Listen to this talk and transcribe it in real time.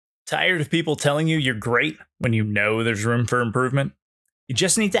Tired of people telling you you're great when you know there's room for improvement? You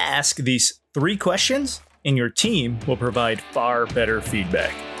just need to ask these 3 questions, and your team will provide far better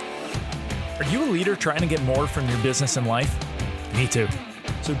feedback. Are you a leader trying to get more from your business and life? Me too.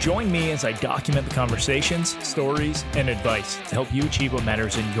 So join me as I document the conversations, stories, and advice to help you achieve what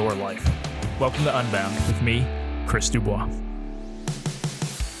matters in your life. Welcome to Unbound with me, Chris Dubois.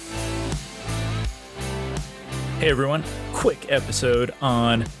 Hey everyone, quick episode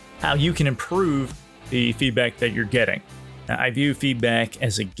on how you can improve the feedback that you're getting. Now, I view feedback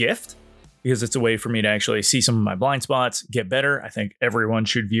as a gift because it's a way for me to actually see some of my blind spots, get better. I think everyone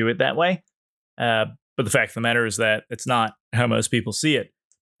should view it that way. But the fact of the matter is that it's not how most people see it.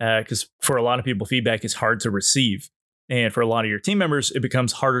 Because for a lot of people, feedback is hard to receive. And for a lot of your team members, it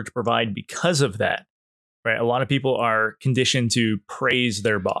becomes harder to provide because of that. Right? A lot of people are conditioned to praise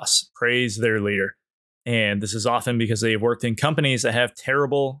their boss, praise their leader. And this is often because they have worked in companies that have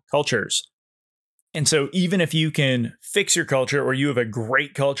terrible cultures. And so even if you can fix your culture or you have a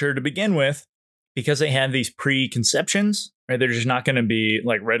great culture to begin with, because they have these preconceptions, right, they're just not going to be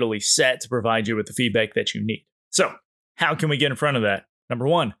like readily set to provide you with the feedback that you need. So how can we get in front of that? Number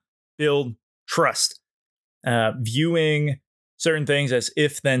 1, build trust. Viewing certain things as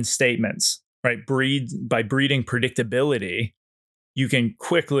if-then statements, right? By breeding predictability, you can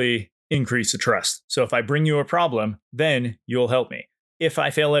quickly increase the trust. So if I bring you a problem, then you'll help me. If I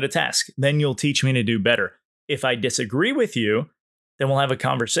fail at a task, then you'll teach me to do better. If I disagree with you, then we'll have a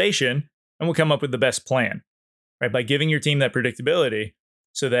conversation and we'll come up with the best plan, right? By giving your team that predictability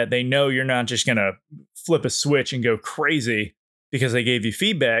so that they know you're not just going to flip a switch and go crazy because they gave you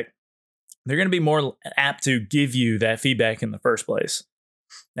feedback, they're going to be more apt to give you that feedback in the first place.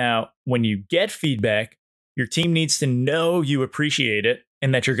 Now, when you get feedback, your team needs to know you appreciate it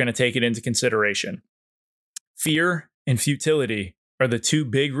and that you're going to take it into consideration. Fear and futility are the 2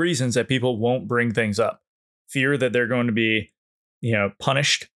 big reasons that people won't bring things up. Fear that they're going to be,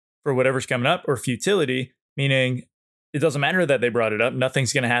 punished for whatever's coming up, or futility, meaning it doesn't matter that they brought it up.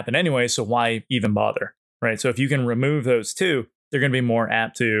 Nothing's going to happen anyway, so why even bother, right? So if you can remove those 2, they're going to be more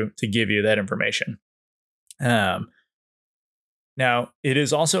apt to give you that information. Now, it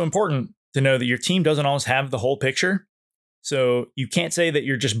is also important to know that your team doesn't always have the whole picture. So you can't say that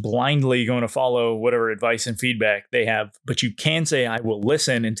you're just blindly going to follow whatever advice and feedback they have, but you can say, I will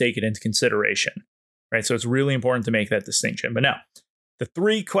listen and take it into consideration, right? So it's really important to make that distinction. But now, the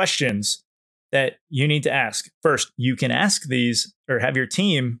 3 questions that you need to ask. First, you can ask these or have your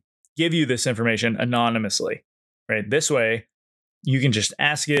team give you this information anonymously, right? This way, you can just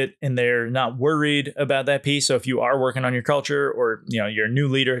ask it and they're not worried about that piece. So if you are working on your culture or you're a new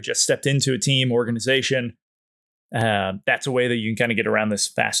leader, just stepped into a team organization, that's a way that you can kind of get around this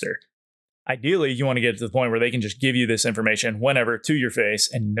faster. Ideally, you want to get to the point where they can just give you this information whenever to your face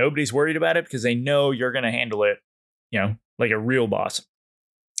and nobody's worried about it because they know you're going to handle it, like a real boss.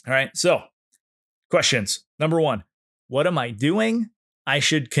 All right. So questions. Number 1, what am I doing? I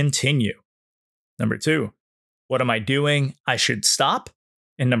should continue. Number 2, what am I doing? I should stop.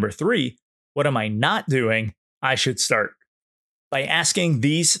 And number 3, what am I not doing? I should start. By asking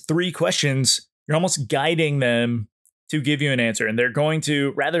these 3 questions, you're almost guiding them to give you an answer. And they're going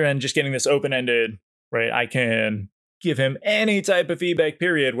to, rather than just getting this open-ended, right? I can give him any type of feedback,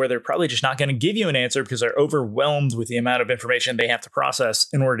 period, where they're probably just not going to give you an answer because they're overwhelmed with the amount of information they have to process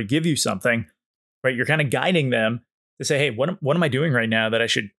in order to give you something, right? You're kind of guiding them to say, hey, what am I doing right now that I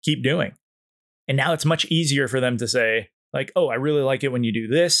should keep doing? And now it's much easier for them to say, like, oh, I really like it when you do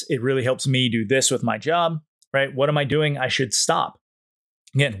this. It really helps me do this with my job, right? What am I doing? I should stop.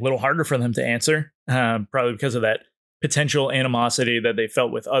 Again, a little harder for them to answer, probably because of that potential animosity that they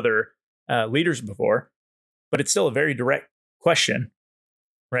felt with other leaders before. But it's still a very direct question,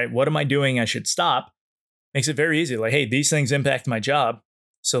 right? What am I doing? I should stop. Makes it very easy. Like, hey, these things impact my job.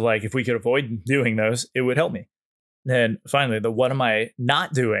 So like, if we could avoid doing those, it would help me. Then finally, the what am I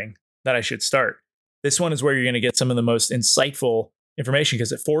not doing that I should start? This one is where you're going to get some of the most insightful information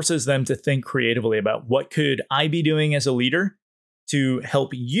because it forces them to think creatively about what could I be doing as a leader to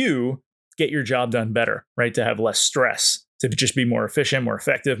help you get your job done better, right? To have less stress, to just be more efficient, more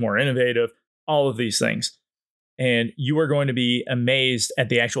effective, more innovative, all of these things. And you are going to be amazed at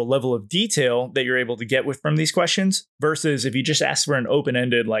the actual level of detail that you're able to get from these questions versus if you just ask for an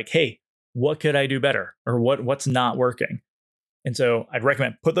open-ended, like, hey, what could I do better? Or what's not working? And so I'd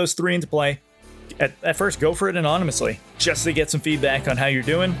recommend put those 3 into play. At first, go for it anonymously just to get some feedback on how you're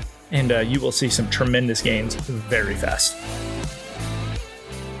doing. And you will see some tremendous gains very fast.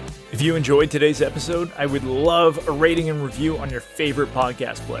 If you enjoyed today's episode, I would love a rating and review on your favorite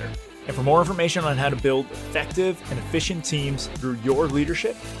podcast player. And for more information on how to build effective and efficient teams through your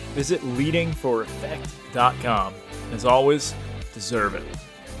leadership, visit leadingforeffect.com. As always, deserve it.